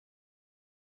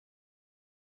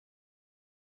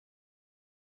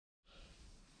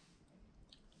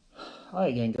Hi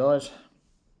again, guys.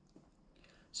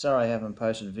 Sorry I haven't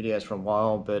posted videos for a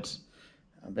while, but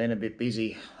I've been a bit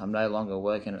busy. I'm no longer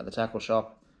working at the tackle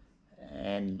shop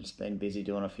and just been busy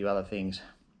doing a few other things.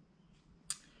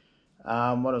 What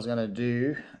I was going to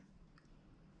do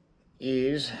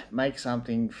is make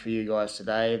something for you guys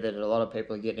today that a lot of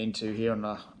people are getting into here on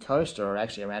the coast, or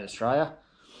actually around Australia.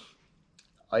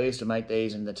 I used to make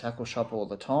these in the tackle shop all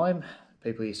the time.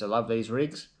 People used to love these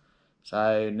rigs.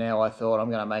 So now I thought I'm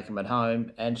going to make them at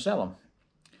home and sell them.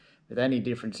 But the only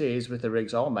difference is with the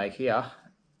rigs I'll make here,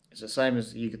 it's the same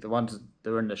as you get the ones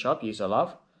that are in the shop you used to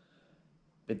love.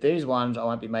 But these ones I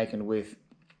won't be making with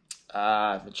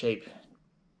the cheap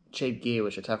gear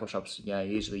which the tackle shops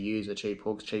usually use, the cheap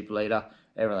hooks, cheap leader,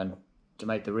 everything to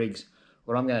make the rigs.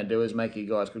 What I'm going to do is make you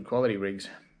guys good quality rigs.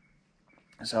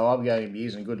 So I'm going to be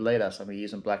using good leader, so I'm going to be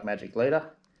using Black Magic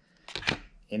leader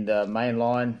in the main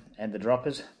line and the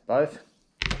droppers both.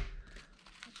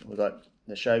 We've got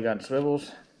the Shogun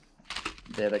swivels,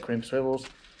 they're the crimp swivels,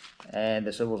 and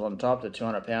the swivels on top, the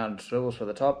 200-pound swivels for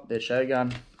the top, they're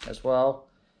Shogun as well.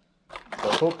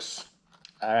 The hooks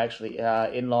are actually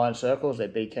inline circles, they're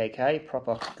BKK,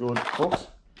 proper good hooks.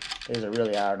 These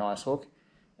really are a nice hook.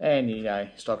 And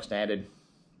stock standard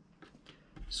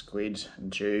squids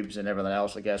and tubes and everything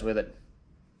else that goes with it.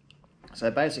 So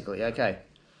basically, okay,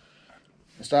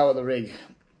 let's start with the rig.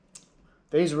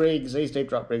 These deep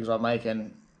drop rigs I'm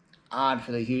making aren't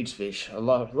for the huge fish. A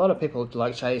lot of people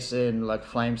like chasing like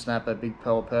flame snapper, big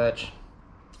pearl perch,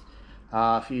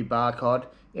 a few bar cod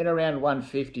in around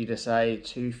 150 to say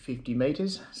 250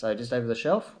 meters, so just over the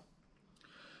shelf.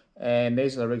 And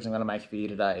these are the rigs I'm going to make for you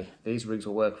today. These rigs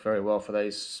will work very well for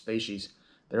these species.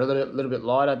 They're a little bit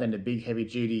lighter than the big heavy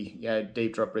duty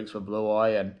deep drop rigs for blue eye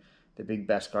and the big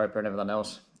bass groper and everything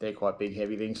else. They're quite big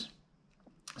heavy things.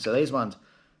 So these ones,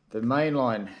 the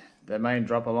main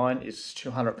dropper line is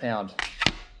 200 pound.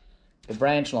 The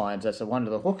branch lines, that's the one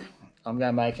to the hook, I'm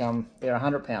going to make they're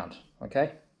 100 pound,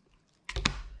 okay?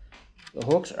 The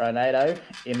hooks are an 8/0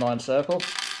 inline circle,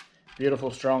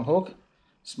 beautiful strong hook,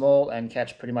 small and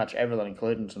catch pretty much everything,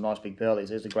 including some nice big pearlies.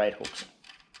 These are great hooks.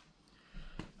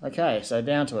 Okay, so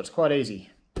down to it, it's quite easy.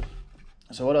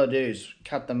 So what I do is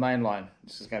cut the main line.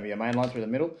 This is going to be a main line through the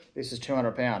middle. This is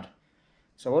 200 pound.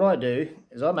 So what I do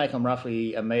is I make them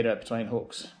roughly a metre between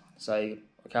hooks. So I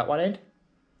cut one end,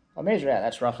 I'll measure out,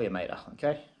 that's roughly a metre,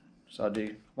 okay? So I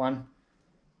do 1,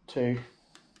 2,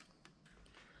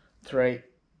 3,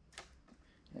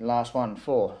 and last one,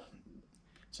 4.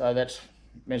 So that's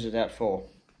measured out 4.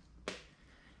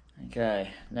 Okay,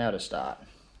 now to start.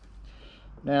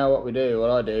 Now what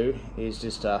I do is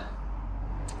just a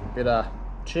bit of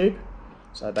tube,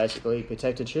 so basically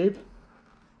protected tube,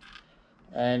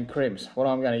 and crimps. What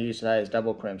I'm going to use today is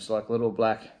double crimps, like little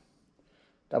black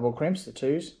double crimps, the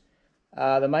 2s.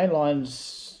 The main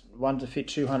line's one to fit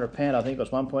 200 pound, I think it was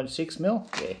 1.6 mil.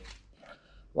 Yeah,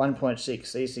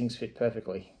 1.6. These things fit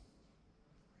perfectly.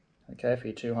 Okay, for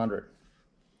your 200.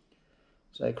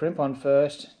 So crimp on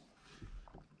first,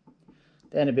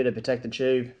 then a bit of protected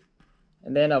tube,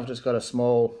 and then I've just got a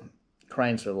small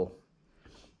crane swivel.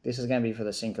 This is going to be for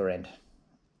the sinker end.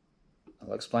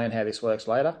 I'll explain how this works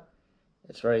later.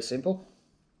 It's very simple.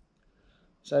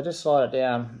 So just slide it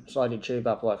down, slide your tube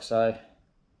up like so,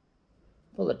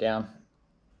 pull it down.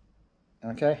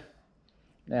 Okay,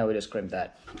 now we just crimp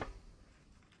that.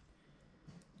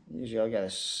 Usually I go the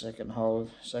second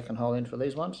hole in for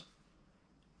these ones.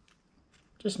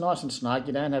 Just nice and snug,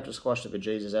 you don't have to squash the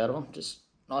bejesus out of them, just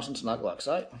nice and snug like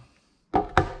so.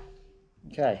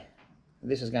 Okay,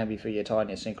 this is going to be for your tying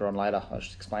your sinker on later. I'll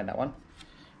just explain that one.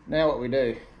 Now what we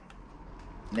do,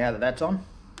 now that that's on,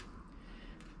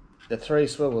 the 3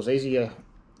 swivels, these are your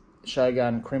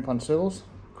Shogun crimp on swivels,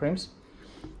 crimps.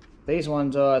 These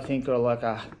ones I think are like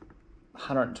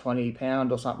 120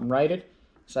 pound or something rated,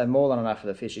 so more than enough for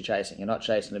the fish you're chasing. You're not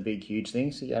chasing the big huge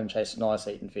things, you're going to chase nice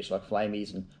eating fish like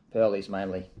flamies and pearlies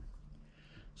mainly.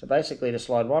 So basically to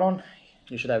slide one on,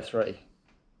 you should have 3.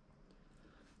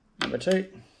 Number 2.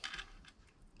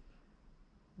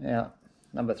 Now,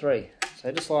 number 3.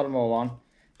 So just slide them all on.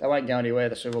 They won't go anywhere,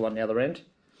 the swivel on the other end.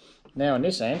 Now on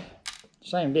this end,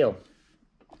 same deal.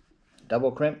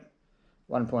 Double crimp,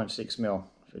 1.6 mil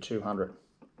for 200.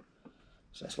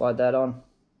 So slide that on,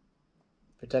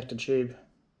 protected tube.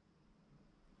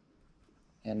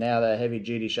 And now the heavy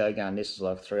duty Shogun, this is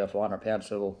like 300 or 400 pound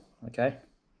swivel, okay?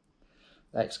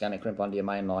 That's going to crimp onto your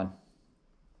main line.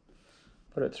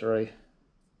 Put it through.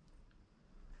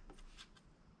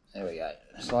 There we go.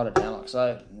 Slide it down like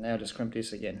so. Now just crimp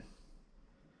this again.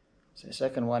 So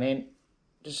second one in,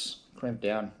 just crimp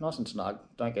down, nice and snug.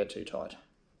 Don't go too tight.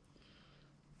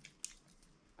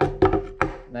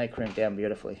 they crimp down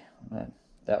beautifully.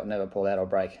 That will never pull out or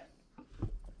break.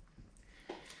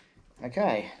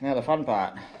 Okay, now the fun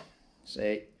part.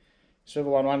 See,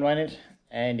 swivel on one end,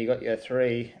 and you got your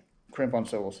 3 crimp-on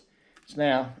swivels. So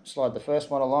now, slide the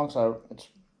first one along, so it's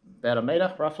about 1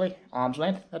 metre, roughly, arm's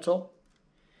length, that's all.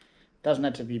 Doesn't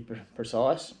have to be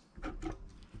precise.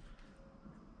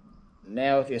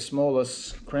 Now with your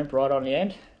smallest crimp right on the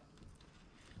end,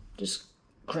 just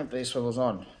crimp these swivels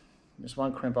on. Just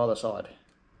one crimp either side.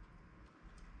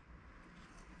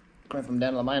 Crimp them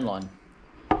down to the main line.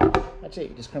 That's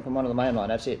it, just crimp them onto the main line,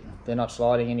 that's it. They're not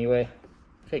sliding anywhere.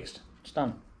 Fixed, it's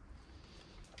done.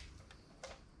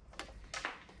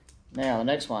 Now the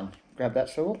next one, grab that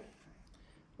swivel,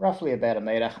 roughly about 1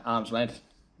 metre, arm's length,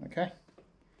 okay?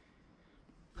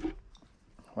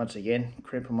 Once again,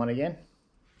 crimp them on again.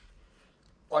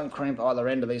 One crimp either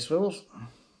end of these swivels.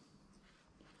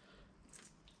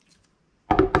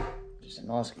 Just a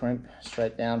nice crimp,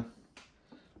 straight down.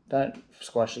 Don't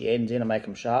squash the ends in and make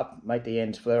them sharp. Make the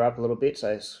ends flare up a little bit,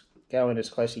 so go in as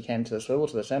close as you can to the swivel,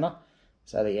 to the centre,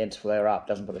 so the ends flare up,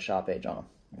 doesn't put a sharp edge on them,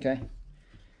 okay?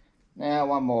 Now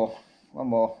one more,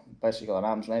 basically got an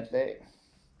arm's length there.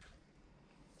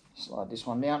 Slide this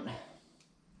one down.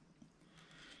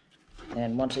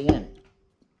 And once again,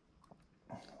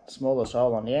 smallest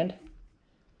hole on the end,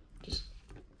 just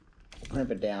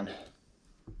crimp it down.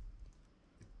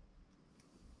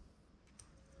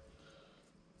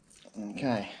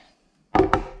 Okay,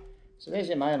 so there's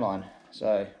your main line.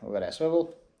 So we've got our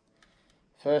swivel,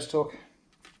 first hook,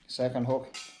 second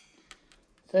hook,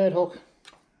 third hook,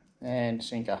 and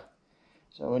sinker.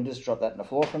 So we'll just drop that in the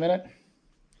floor for a minute.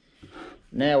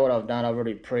 Now what I've done, I've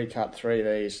already pre-cut 3 of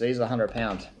these. These are 100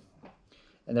 pound,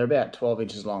 and they're about 12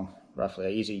 inches long, roughly. I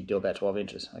usually do about 12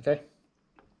 inches, okay?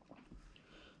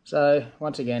 So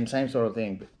once again, same sort of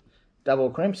thing.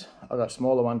 Double crimps. I've got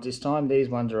smaller ones this time. These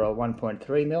ones are a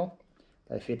 1.3 mil.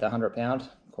 They fit the 100 pound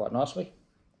quite nicely.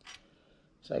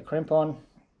 So crimp on,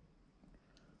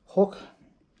 hook.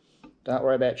 Don't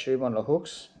worry about tube on the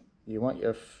hooks. You want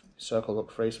your circle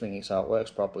hook free swinging so it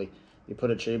works properly. You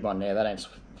put a tube on there, that ain't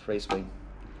free swing.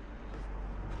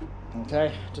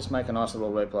 Okay, just make a nice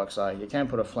little loop like so. You can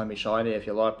put a Flemish eye there if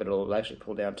you like, but it'll actually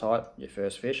pull down tight your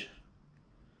first fish.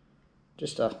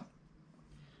 Just a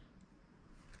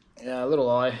little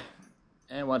eye,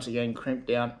 and once again crimp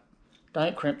down.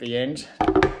 Don't crimp the ends,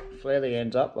 flare the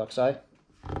ends up like so.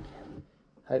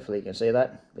 Hopefully you can see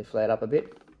that, they're flared up a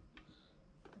bit.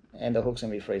 And the hook's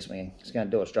going to be free swinging, it's going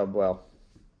to do its job well.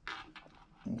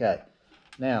 Okay,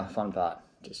 now fun part,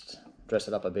 just dress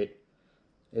it up a bit.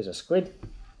 There's a squid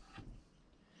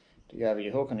to go over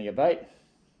your hook and your bait.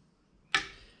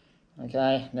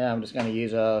 Okay, now I'm just going to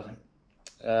use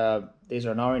these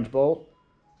are an orange ball.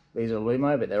 These are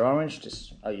Lumo, but they're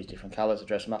orange. I'll use different colours to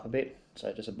dress them up a bit.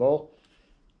 So just a ball.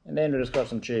 And then we've just got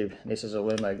some tube. This is a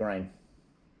Lumo green.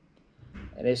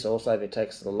 And this also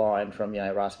protects the line from,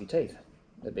 raspy teeth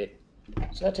a bit.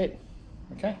 So that's it.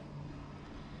 Okay.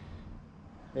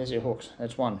 There's your hooks.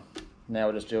 That's one. Now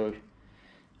we'll just do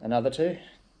another 2.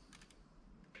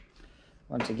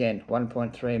 Once again,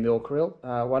 1.3 mil krill,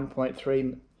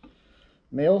 1.3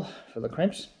 mil for the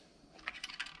crimps.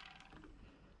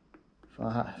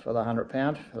 For the 100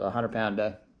 pound, for the 100 pound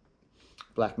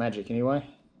Black Magic anyway.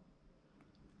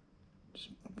 Just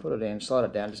put it in, slide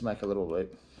it down, just make a little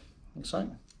loop. Like so.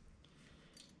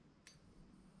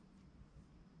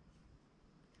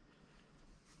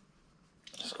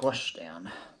 Squash down.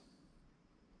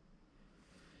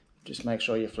 Just make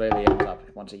sure you flare the ends up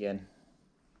once again.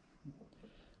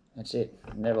 That's it.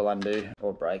 Never undo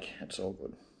or break. It's all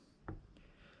good.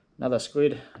 Another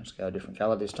squid. Let's go a different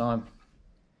colour this time.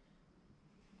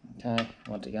 Okay,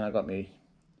 once again I got my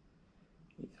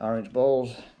orange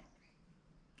balls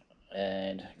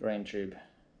and green tube.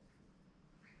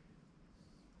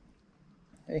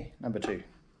 Okay, number 2.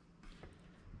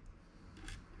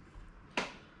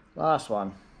 Last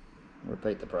one.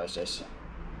 Repeat the process.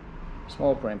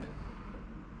 Small crimp.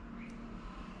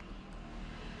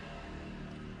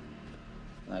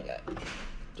 Okay,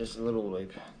 just a little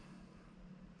loop.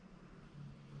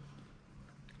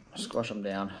 Squash them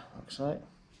down like so.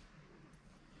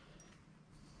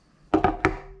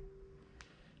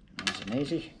 Nice and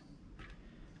easy.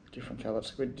 Different coloured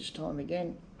squid this time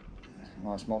again.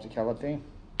 Nice multicoloured thing.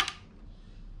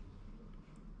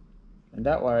 And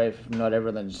don't worry if not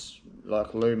everything's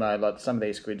like Lumo, like some of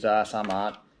these squids are, some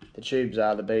aren't. The tubes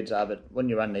are, the beads are, but when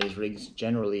you run these rigs,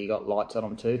 generally you got lights on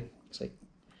them too. So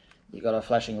you got a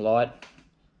flashing light,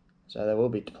 so there will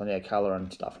be plenty of colour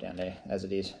and stuff down there as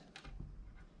it is.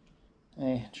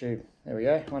 Tube. There we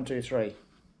go. 1, 2, 3.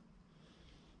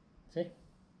 See?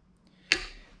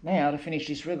 Now to finish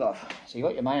this rig off, so you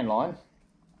got your main line.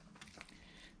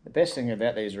 The best thing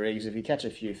about these rigs, if you catch a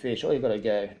few fish, all you've got to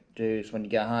go do is when you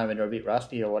go home and they're a bit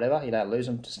rusty or whatever, you don't lose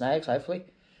them to snags, hopefully,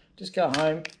 just go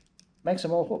home, make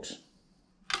some more hooks.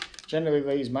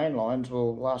 Generally these main lines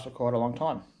will last for quite a long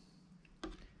time.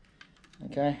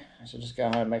 Okay, so just go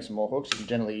home and make some more hooks. You can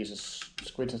generally use the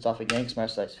squids and stuff again because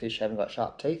most of those fish haven't got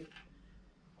sharp teeth.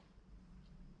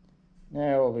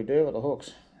 Now what we do with the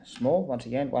hooks, small, once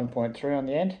again 1.3 on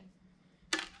the end,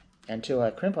 and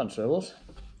 2 crimp-on swivels,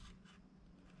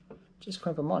 just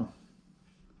crimp them on.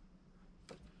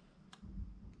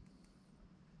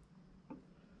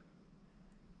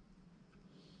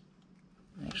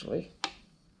 Actually,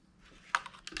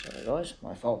 sorry guys,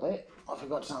 my fault there, I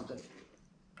forgot something.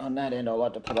 On that end I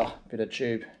like to put a bit of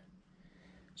tube.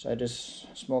 So just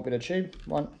a small bit of tube,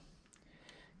 1,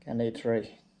 gonna need 3.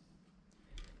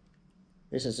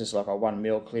 This is just like a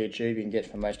 1mm clear tube you can get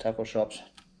from most tackle shops.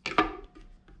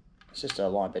 It's just a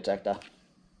line protector.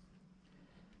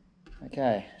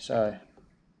 Okay, so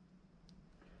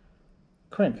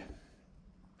crimp.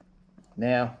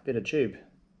 Now, bit of tube.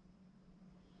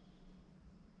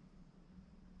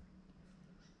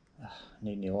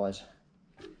 Need new eyes.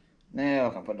 Now I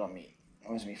can put it on me.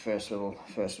 Where's my first swivel?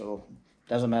 First swivel.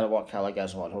 Doesn't matter what colour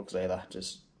goes on what hooks either.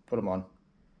 Just put them on.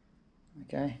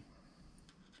 Okay.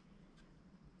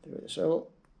 Do it swivel.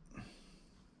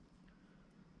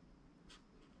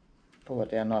 Pull it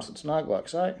down nice and snug like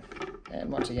so.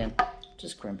 And once again,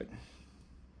 just crimp it.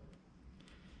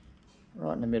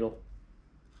 Right in the middle.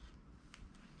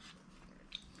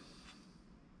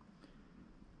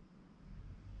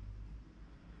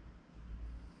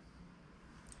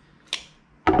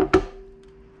 Like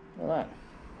that.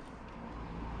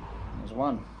 There's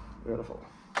one. Beautiful.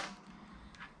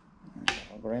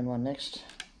 A green one next.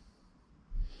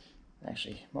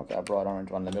 Actually, might go a bright orange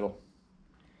one in the middle.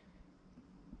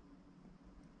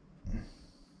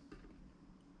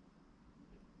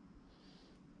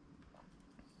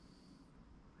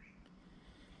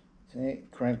 See,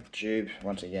 crimp tube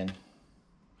once again.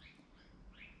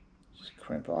 Just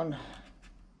crimp on.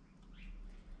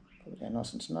 Put it down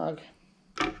nice and snug.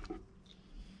 Once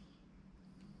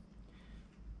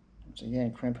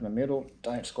again, crimp in the middle.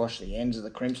 Don't squash the ends of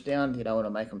the crimps down. You don't want to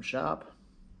make them sharp.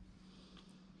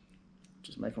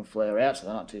 Just make them flare out so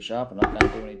they're not too sharp and not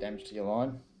going to do any damage to your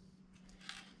line.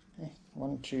 Okay,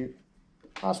 1, 2,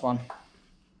 last one.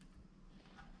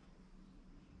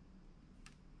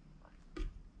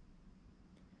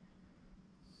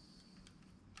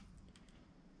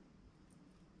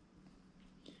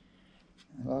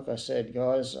 Like I said,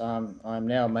 guys, I'm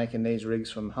now making these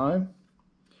rigs from home.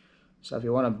 So if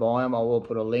you want to buy them, I will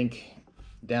put a link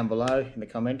down below in the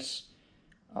comments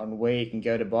on where you can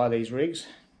go to buy these rigs.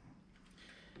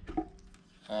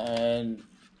 And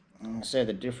I say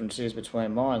the difference is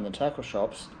between mine and the tackle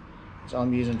shops. So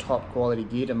I'm using top quality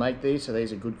gear to make these. So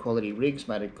these are good quality rigs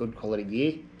made of good quality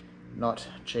gear, not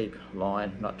cheap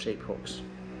line, not cheap hooks.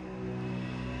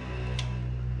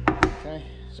 Okay,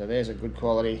 so there's a good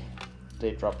quality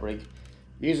deep drop rig.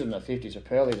 Using the 50s or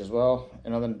pearlies as well,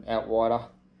 another out wider.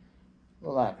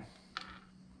 Look at that.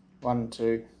 1,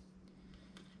 2,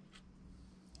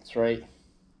 3.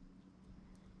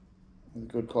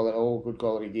 Good quality, all good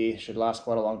quality gear. Should last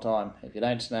quite a long time. If you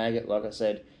don't snag it, like I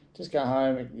said, just go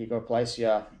home. You can replace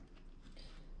your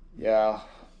I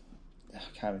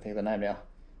can't even think of the name now.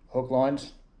 Hook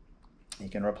lines. You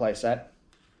can replace that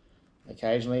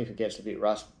occasionally if it gets a bit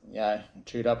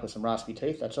chewed up with some raspy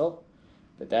teeth. That's all.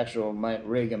 But the actual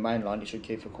rig and main line you should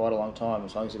keep for quite a long time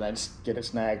as long as you don't get it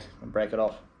snagged and break it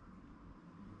off.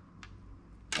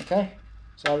 Okay,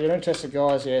 so if you're interested,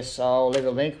 guys, yes, I'll leave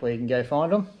a link where you can go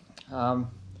find them.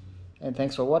 And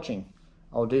thanks for watching.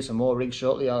 I'll do some more rigs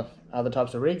shortly on other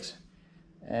types of rigs.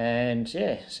 And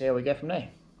yeah, see how we go from there.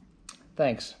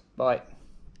 Thanks, bye.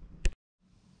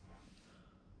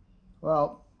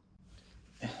 Well,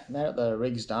 now that the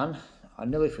rig's done, I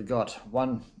nearly forgot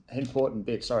one important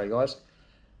bit, sorry guys.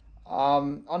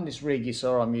 On this rig you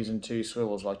saw I'm using 2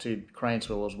 swivels, like 2 crane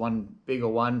swivels, one bigger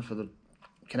one for the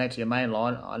connect to your main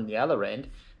line. On the other end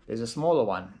there's a smaller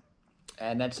one,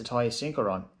 and that's to tie your sinker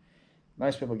on.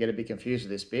 Most people get a bit confused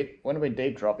with this bit. When we're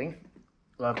deep dropping,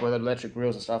 like with electric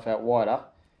reels and stuff out wider,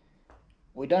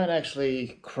 we don't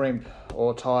actually crimp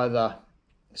or tie the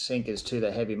sinkers to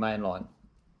the heavy main line,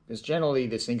 because generally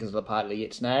the sinkers are the part that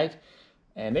get snagged,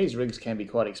 and these rigs can be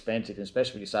quite expensive,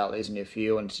 especially when you start losing your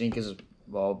fuel, and sinkers,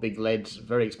 well, big lead's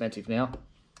very expensive now.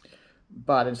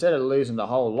 But instead of losing the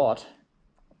whole lot,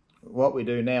 what we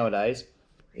do nowadays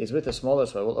is with the smaller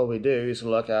swivel, all we do is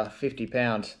like a 50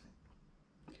 pound,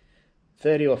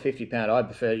 30 or 50 pound, I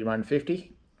prefer you run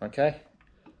 50, okay?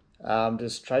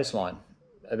 Just trace line,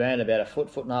 around about a foot,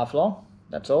 foot and a half long,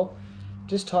 that's all.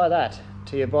 Just tie that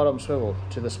to your bottom swivel,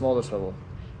 to the smaller swivel.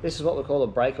 This is what we call a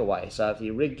breakaway. So if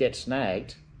your rig gets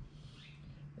snagged,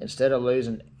 instead of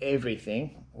losing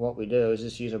everything, what we do is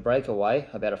just use a breakaway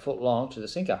about a foot long to the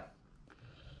sinker.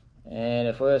 And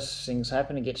if worse things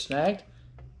happen and get snagged,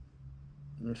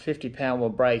 50 pound will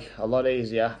break a lot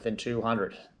easier than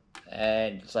 200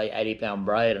 and say 80 pound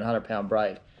braid and 100 pound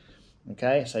braid.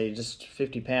 Okay, so you just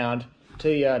 50 pound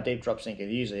 2-yard deep drop sinker.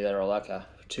 Usually they're like a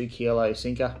 2 kilo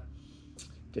sinker,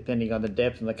 depending on the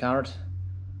depth and the current.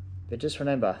 But just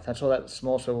remember, that's all that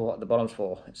small swivel at the bottom's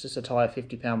for. It's just to tie a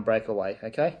 50 pound breakaway,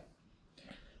 okay?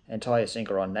 And tie your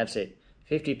sinker on, that's it.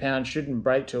 50 pounds shouldn't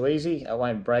break too easy. It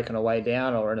won't break on the way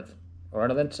down or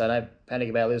anything, so don't panic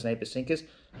about losing a heap of sinkers.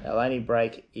 They'll only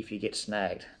break if you get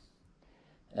snagged.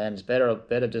 And it's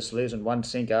better just losing one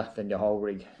sinker than your whole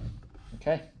rig.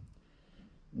 Okay?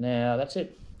 Now, that's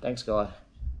it. Thanks, guys.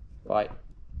 Bye.